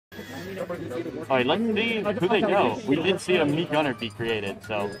Alright, let's see who they go. We did see a meat gunner be created,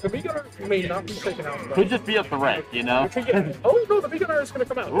 so The meat gunner may not be taken out. could just be a threat, you know? Oh no, the meat gunner is going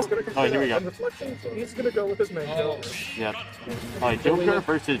to come out. It's going to come Oh, here we go. And Reflection, he's going to go with his main kill. Yep. Alright, Joker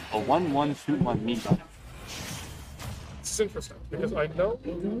versus a 1-1 shoot 1 meat gunner. It's interesting because I know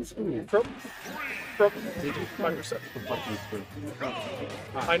from my perception,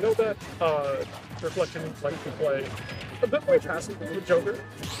 I know that Reflection likes to play a bit more passive with Joker,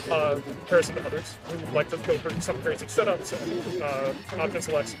 in comparison to others who like to go for some crazy setups and option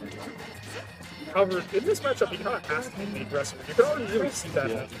selects. However, in this matchup, he kind of has to be aggressive. You can already really see that.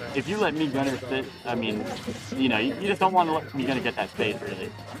 Yeah. If you let meat gunner sit, I mean, you know, you just don't want to let meat gunner get that space, really.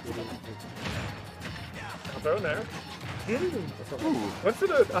 Throw in there. Went for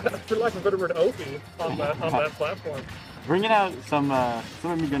the, for lack of a better word, OP on that platform. Bringing out some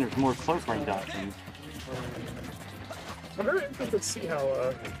of meat gunner's more close range options. I'm very interested to see how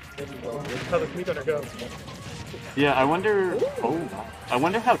the meat gunner goes. Yeah, I wonder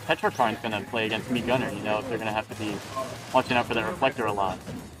how Tetrakarn's gonna play against meat gunner. You know, if they're gonna have to be watching out for that reflector a lot.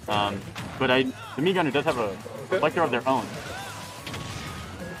 But the meat gunner does have a reflector of their own.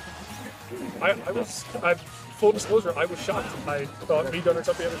 Full disclosure, I was shocked. I thought meat gunner's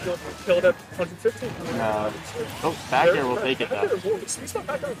up the other field killed at 115. Oh, back air will take it though. Sweet spot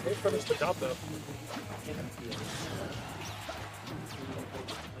back air will finish the job though.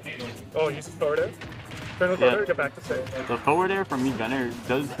 Oh, use the forward air. Turn the forward air, get back to safe. The forward air from meat gunner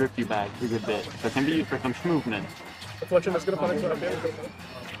does drift you back a good bit, so it can be used for some movement. Reflection is going to punish that damage.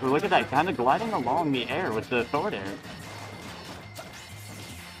 But look at that, kind of gliding along the air with the forward air.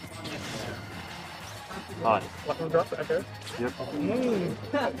 Let him drop back air. Yep.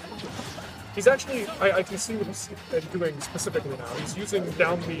 He's actually, I can see what he's doing specifically now. He's using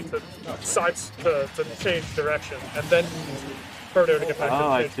down B to sides to change direction, and then forward air to get back to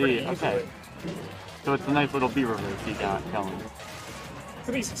the stage pretty easily. Okay. So it's a nice little B reverse he got going. It's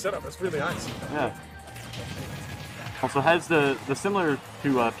an easy setup, it's really nice. Yeah. Also has the similar to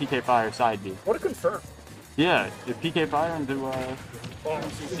PK Fire side B. What a confirm. Yeah, the PK Fire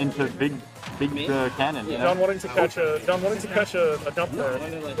into big cannon. You know? John wanting to catch a dump there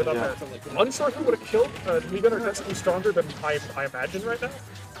with up air. Unsure who would have killed meat gunner technically stronger than I imagine right now.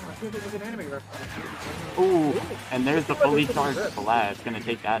 Ooh, and there's the fully charged blast. Gonna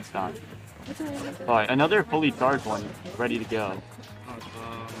take that stock. Alright, another fully charged one ready to go.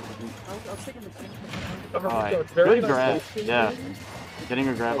 Alright, good grab. Yeah. Getting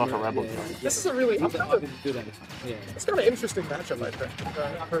a grab off a Rebel charge. This is a really it's kind of interesting matchup, I think.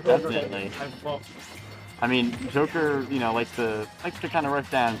 Definitely. I mean, Joker, you know, likes to kind of rush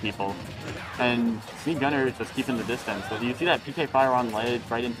down people, and meat gunner is just keeping the distance. So you see that PK Fire on ledge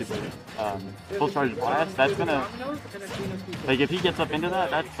right into the full charge blast. That's gonna, like, if he gets up into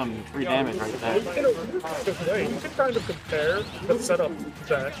that, that's some free damage right there. In a weird kind of way, you can kind of compare the setup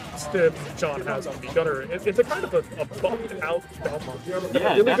that John has on meat gunner. It's a kind of a bumped out Belmont.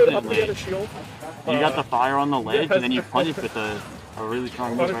 Yeah, really good up definitely. the shield. You got the fire on the ledge, and then you punish with a really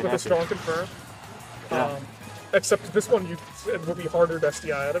strong move right with a after. strong confirm. Yeah. Except this one, it will be harder to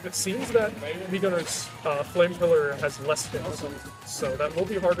SDI out of. It seems that meat gunner's flame pillar has less hits, so that will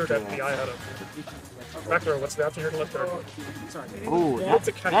be harder to SDI out of. Back throw, what's the option here to left throw? Oh,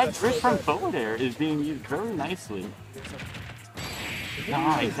 that drift from forward air is being used very nicely.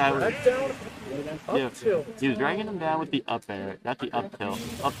 Nice. Yeah, he was dragging him down with the up air. Got the up tilt.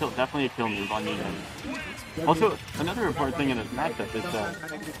 Up tilt, definitely a kill move on Nino. Also, another important thing in this matchup is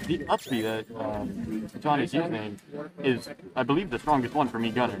the up B that John is using is, I believe, the strongest one for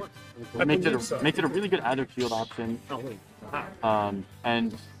meat gunner. It makes it a really good out of shield option,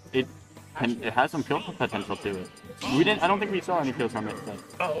 and it has some kill potential to it. I don't think we saw any kills from it today.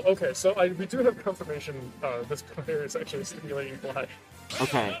 Oh, okay. So we do have confirmation. This player is actually stimulating fly.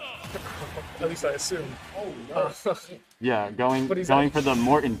 Okay. At least I assume. Yeah, going for the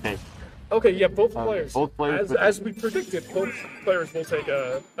Morton pick. Okay, yeah, both players. Both players. As we predicted, both players will take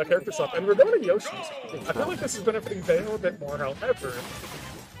a character swap. And we're going to Yoshi's. I feel like this is benefiting Bayo a bit more, however,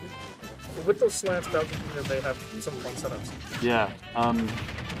 with those slants, Bowser Jr. may have some fun setups. Yeah.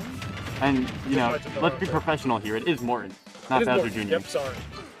 And, you know, let's be professional here. It is Morton, not Bowser Jr. Yep, sorry.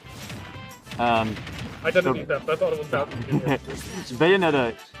 I didn't need that, but I thought it was Bowser Jr.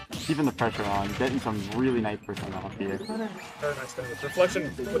 Bayonetta keeping the pressure on, getting some really nice percent off here. Very nice damage. Reflection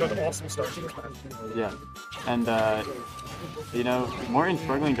with an awesome start. Yeah. And, you know, Morton's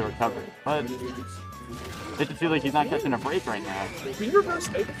struggling to recover, but it just feels like he's not catching a break right now. We reverse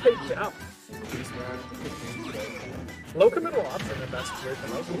 8 down. Low committal option in that situation.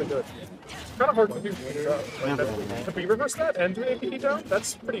 That was really good. It's kind of hard to do. Like that, to be reverse that and do APD down,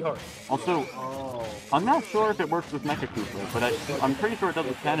 that's pretty hard. Also, I'm not sure if it works with Mecha Koopa, but I'm pretty sure it does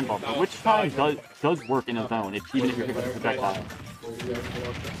with Cannonball. But which time does work in a zone, even if you're hitting a projectile?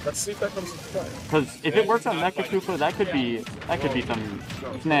 Let's see if that comes into play. Because if it works on Mecha Koopa, that could be some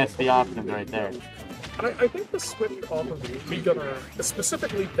nasty options right there. And I think the switch off of Begunner,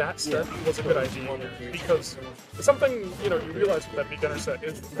 specifically that set, was a good idea because something you realize with that Begunner set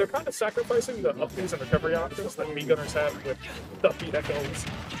is they're kind of sacrificing the upbeats and recovery options that Begunners have with the upbeat that goes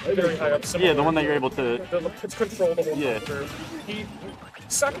very high up. Yeah, the one that you're able to. It's controllable. Yeah. He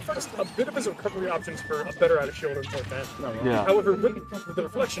sacrificed a bit of his recovery options for a better out of shield and toward that. Yeah. However, with the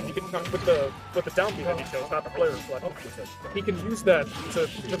reflection, he can with the downbeat that he chose, not the player reflection, he can use that to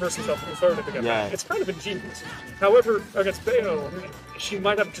reverse himself conservative to get back. It's kind of ingenious. However, against Bayo, she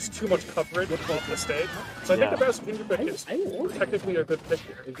might have just too much coverage off the stage. So I think the best Ginger pick is technically a good pick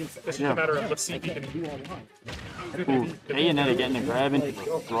here. It's just a matter of let's see if he can. Ooh, Bayonetta getting a grab into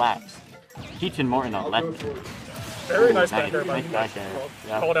the slaps. Teaching Morton a lesson. Very nice back air. Nice back air.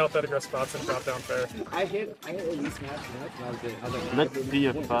 Yeah. Called out that aggressive option, drop down fair. I hit Elise Smash and Let's see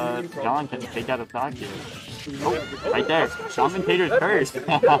if John can take out a stock here. Oh, right there. Commentator's first.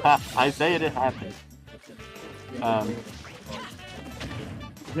 I say it happened.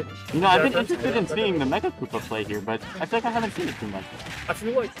 I've been interested in seeing the Mecha Koopa play here, but I feel like I haven't seen it too much. I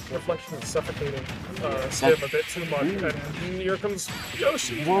feel like Reflection is suffocating Stim a bit too much, and here comes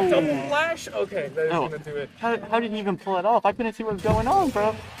Yoshi. Whoa. Double lash? Okay, that is gonna do it. How did you even pull it off? I couldn't see what was going on,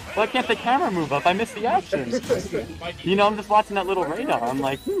 bro. Why can't the camera move up? I missed the action. I'm just watching that little radar. I'm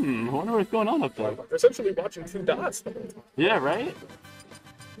like, I wonder what's going on up there. They're essentially watching two dots. Yeah, right?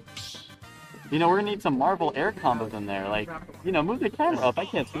 We're gonna need some Marvel air combos in there. Like, move the camera up. I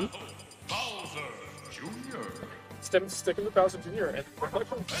can't see. Stim sticking with Bowser Jr. and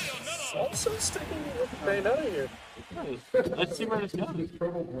Reflection also sticking with Bayonetta here. Let's see where this goes.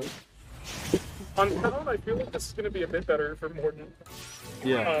 On count, I feel like this is going to be a bit better for Morton.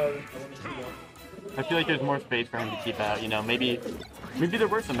 Yeah. I feel like there's more space for him to keep out. Maybe there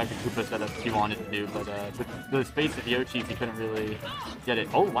were some Mecha Koopa setups he wanted to do, but with the space of Yoshi's, he couldn't really get it.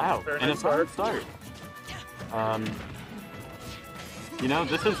 Oh wow! And a solid start.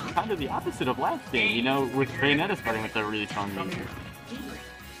 This is kind of the opposite of last game. With Bayonetta starting with a really strong lead.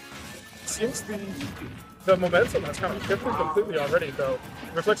 Seems the momentum has kind of shifted completely already, though.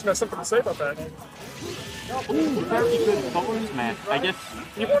 Reflection has something to say about that. Ooh, very good forward smash. I guess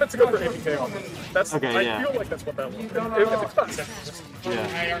he wanted to go for APK on it. That's okay. I feel like that's what that was. It's classic.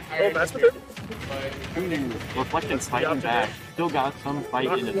 Yeah. Oh, that's with it. Reflection fighting back. Still got some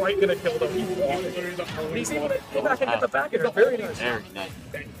fight in it. Not quite gonna kill them. He's able to go back and get the back air. Very nice. Very nice.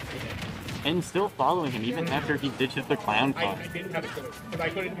 And still following him even after he ditches the clown car. I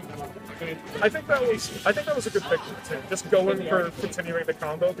think that was a good pick too. Just going for continuing the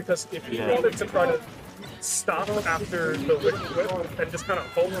combo because if he wanted to try to stop after the wicked whip and just kind of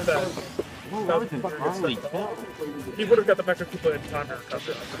hold that. Ooh, that was an early kill. He would have got the Mecha Koopa in time to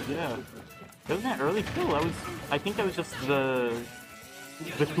recover. Yeah. That was an early kill. I think that was just the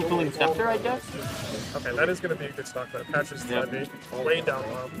Koopaling Scepter, I guess? Okay, that is going to be a good stock. That patches the be way down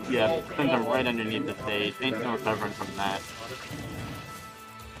low. Yeah, sends him right underneath the stage. Ain't no recovering from that.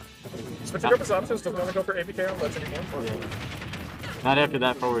 Switching up his options, don't want to go for ABK on ledge anymore. Yeah. Not after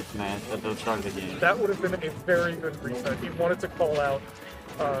that forward smash at the start of the game. That would have been a very good reset. He wanted to call out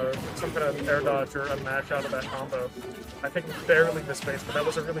some kind of air dodge or a match out of that combo. I think he barely missed space, but that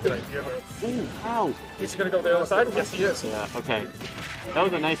was a really good idea. Ooh, ow! He's going to go the other side? Yes, he is. Yeah, okay. That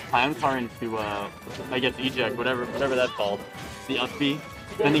was a nice clown car into, I guess, eject, whatever that's called. The up B,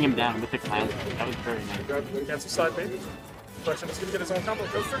 sending him down with the clown car. That was very nice. Cancel side B. Reflection is going to get his own combo.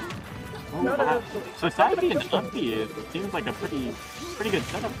 Go through. Oh, wow. So side B and up B seems like a pretty good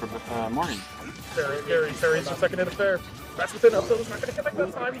setup for Morton. Very just second in the fair. That's within up, is not going to connect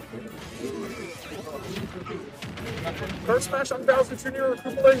that time. First smash on Bowser Jr. or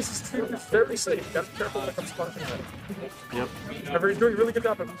Koopa is very safe. You gotta be careful when it comes to punishing that. Yep. However, he's doing a really good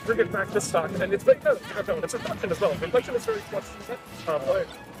job of bringing back this stock, and it's very good. It's reflection as well. Reflection is very much play.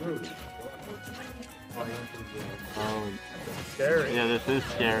 Oh. Scary. Yeah, this is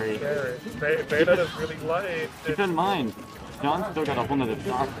scary. Beta is really light. Keep in mind, John's still got a whole nother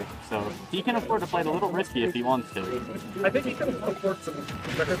stock, so he can afford to play it a little risky if he wants to. I think he can afford some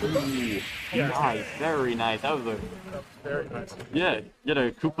better Koopa. Nice, very nice. That was very nice. Yeah, get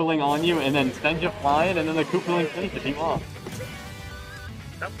a Koopaling on you and then send you flying, and then the Koopaling finishes him off.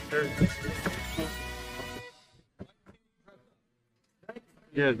 Yep, very nice.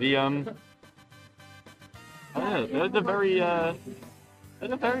 Yeah, the Yeah, that's a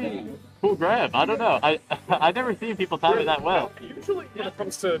very cool grab. I don't know. I never seen people time it that well. Usually, when it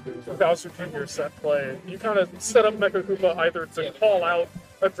comes to Bowser Jr. set play, you kind of set up Mecha Koopa either to call out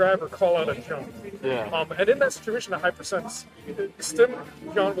a grab or call out a jump. Yeah. And in that situation at high percents, Stim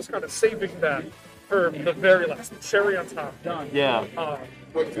John was kind of saving that for the very last cherry on top. Yeah.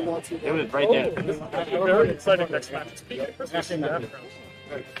 It was right there. This is a very exciting next match. Speaking of Christmas in the background.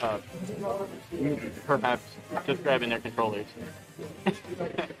 Perhaps just grabbing their controllers.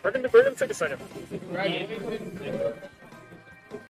 We're gonna take a second.